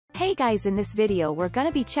Hey guys, in this video we're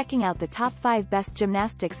gonna be checking out the top 5 best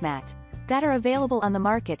gymnastics mat that are available on the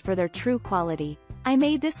market for their true quality. I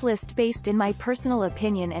made this list based in my personal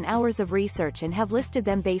opinion and hours of research and have listed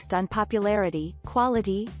them based on popularity,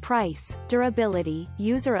 quality, price, durability,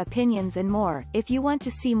 user opinions and more. If you want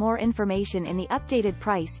to see more information in the updated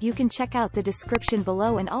price, you can check out the description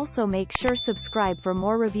below and also make sure subscribe for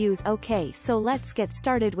more reviews. Okay, so let's get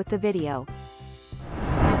started with the video.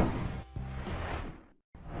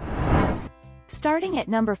 Starting at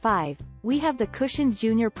number 5, we have the cushioned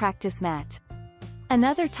junior practice mat.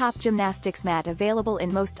 Another top gymnastics mat available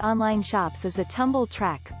in most online shops is the Tumble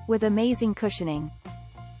Track, with amazing cushioning.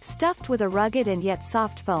 Stuffed with a rugged and yet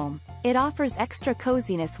soft foam, it offers extra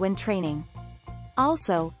coziness when training.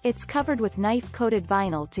 Also, it's covered with knife-coated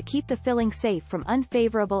vinyl to keep the filling safe from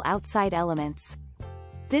unfavorable outside elements.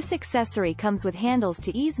 This accessory comes with handles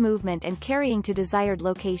to ease movement and carrying to desired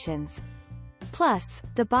locations. Plus,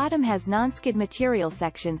 the bottom has non-skid material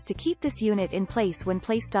sections to keep this unit in place when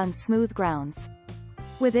placed on smooth grounds.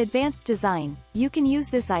 With advanced design, you can use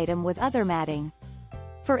this item with other matting.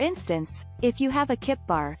 For instance, if you have a kip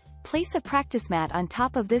bar, place a practice mat on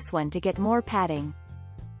top of this one to get more padding.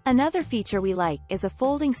 Another feature we like is a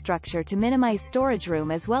folding structure to minimize storage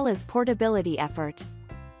room as well as portability effort.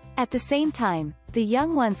 At the same time, the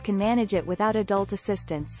young ones can manage it without adult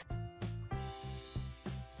assistance.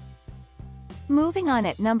 Moving on,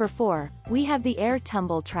 at number 4, we have the Air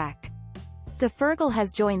Tumble Track. The Fergal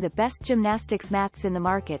has joined the best gymnastics mats in the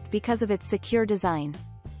market because of its secure design.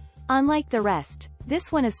 Unlike the rest, this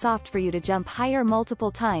one is soft for you to jump higher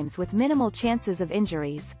multiple times with minimal chances of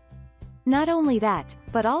injuries. Not only that,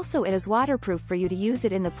 but also it is waterproof for you to use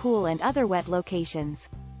it in the pool and other wet locations.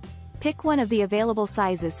 Pick one of the available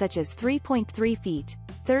sizes such as 3.3 feet,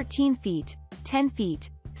 13 feet, 10 feet,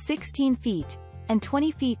 16 feet, and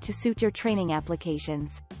 20 feet to suit your training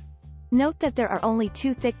applications. Note that there are only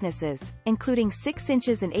 2 thicknesses, including 6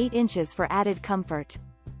 inches and 8 inches for added comfort.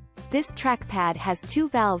 This track pad has 2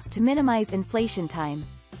 valves to minimize inflation time.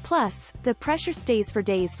 Plus, the pressure stays for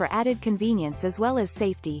days for added convenience as well as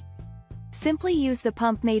safety. Simply use the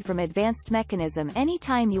pump made from advanced mechanism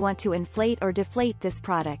anytime you want to inflate or deflate this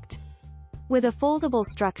product. With a foldable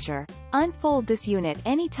structure, unfold this unit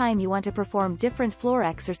anytime you want to perform different floor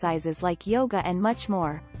exercises like yoga and much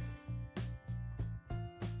more.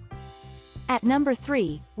 At number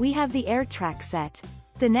 3, we have the Air Track set.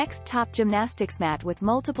 The next top gymnastics mat with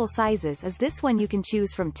multiple sizes is this one. You can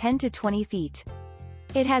choose from 10 to 20 feet.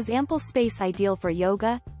 It has ample space, ideal for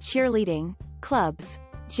yoga, cheerleading, clubs,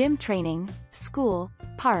 gym training, school,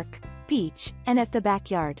 park, beach, and at the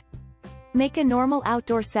backyard. Make a normal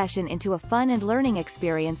outdoor session into a fun and learning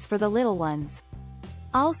experience for the little ones.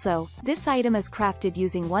 Also, this item is crafted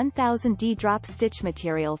using 1000D drop stitch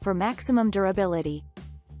material for maximum durability.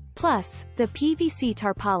 Plus, the PVC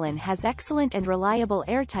tarpaulin has excellent and reliable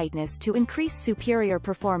airtightness to increase superior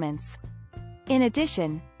performance. In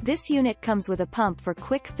addition, this unit comes with a pump for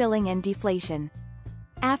quick filling and deflation.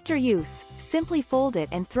 After use, simply fold it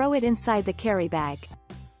and throw it inside the carry bag.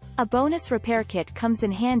 A bonus repair kit comes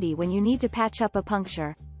in handy when you need to patch up a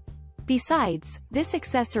puncture. Besides, this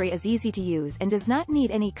accessory is easy to use and does not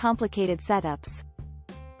need any complicated setups.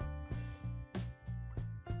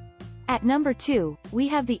 At number 2, we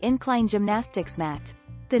have the Incline Gymnastics Mat.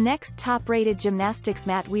 The next top-rated gymnastics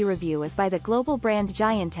mat we review is by the global brand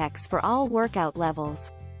Gymnastics for all workout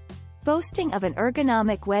levels. Boasting of an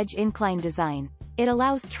ergonomic wedge incline design, it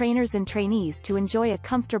allows trainers and trainees to enjoy a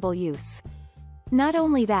comfortable use. Not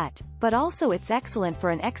only that, but also it's excellent for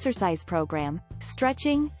an exercise program,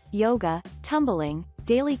 stretching, yoga, tumbling,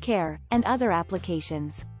 daily care, and other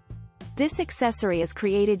applications. This accessory is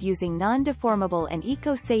created using non-deformable and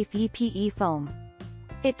eco-safe EPE foam.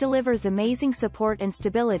 It delivers amazing support and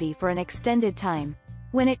stability for an extended time.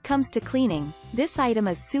 When it comes to cleaning, this item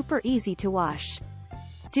is super easy to wash.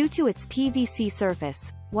 Due to its PVC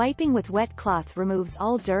surface, wiping with wet cloth removes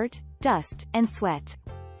all dirt, dust, and sweat.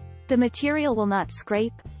 The material will not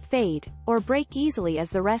scrape, fade, or break easily as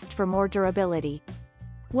the rest for more durability.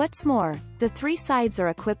 What's more, the 3 sides are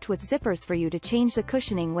equipped with zippers for you to change the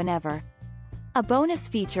cushioning whenever. A bonus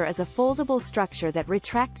feature is a foldable structure that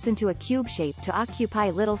retracts into a cube shape to occupy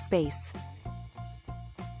little space.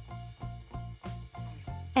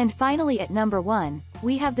 And finally, at number 1,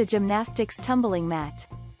 we have the Gymnastics Tumbling Mat.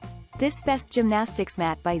 This best gymnastics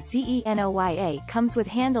mat by Zenoya comes with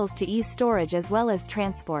handles to ease storage as well as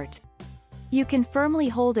transport. You can firmly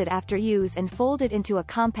hold it after use and fold it into a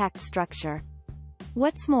compact structure.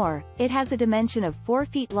 What's more, it has a dimension of 4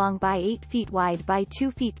 feet long by 8 feet wide by 2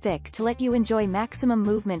 feet thick to let you enjoy maximum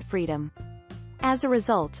movement freedom. As a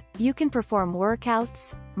result, you can perform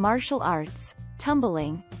workouts, martial arts,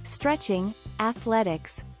 tumbling, stretching,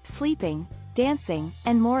 athletics, sleeping, dancing,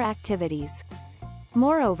 and more activities.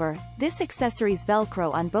 Moreover, this accessory's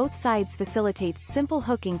Velcro on both sides facilitates simple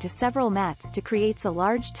hooking to several mats to create a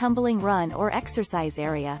large tumbling run or exercise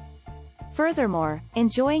area. Furthermore,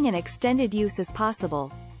 enjoying an extended use is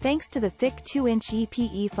possible, thanks to the thick 2-inch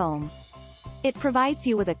EPE foam. It provides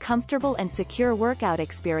you with a comfortable and secure workout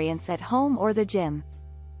experience at home or the gym.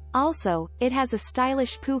 Also, it has a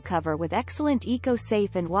stylish poo cover with excellent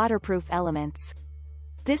eco-safe and waterproof elements.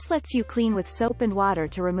 This lets you clean with soap and water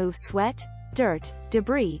to remove sweat, dirt,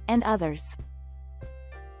 debris, and others.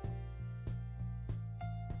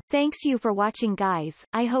 Thanks you for watching, guys.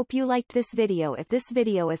 I hope you liked this video. If this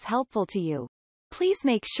video is helpful to you, please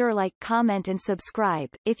make sure like, comment and subscribe.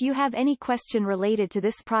 If you have any question related to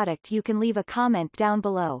this product, you can leave a comment down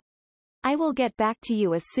below. I will get back to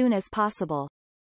you as soon as possible.